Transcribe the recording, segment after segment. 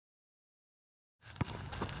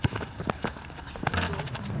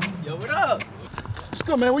what up? What's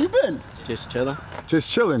good, man? Where you been? Just chilling.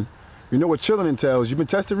 Just chilling. You know what chilling entails. You been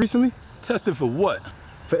tested recently? Tested for what?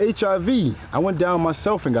 For HIV. I went down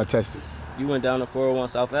myself and got tested. You went down to 401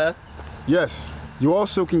 South Ave? Yes. You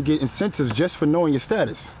also can get incentives just for knowing your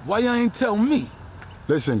status. Why y'all ain't tell me?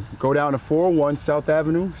 Listen, go down to 401 South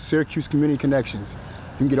Avenue, Syracuse Community Connections.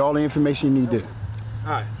 You can get all the information you need there.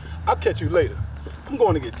 All right, I'll catch you later. I'm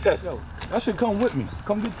going to get tested. Yo, y'all should come with me.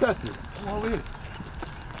 Come get tested. Come over here.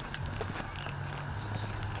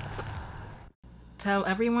 Tell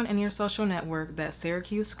everyone in your social network that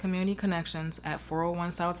Syracuse Community Connections at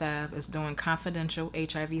 401 South Ave is doing confidential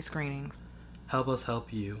HIV screenings. Help us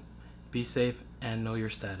help you. Be safe and know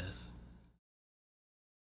your status.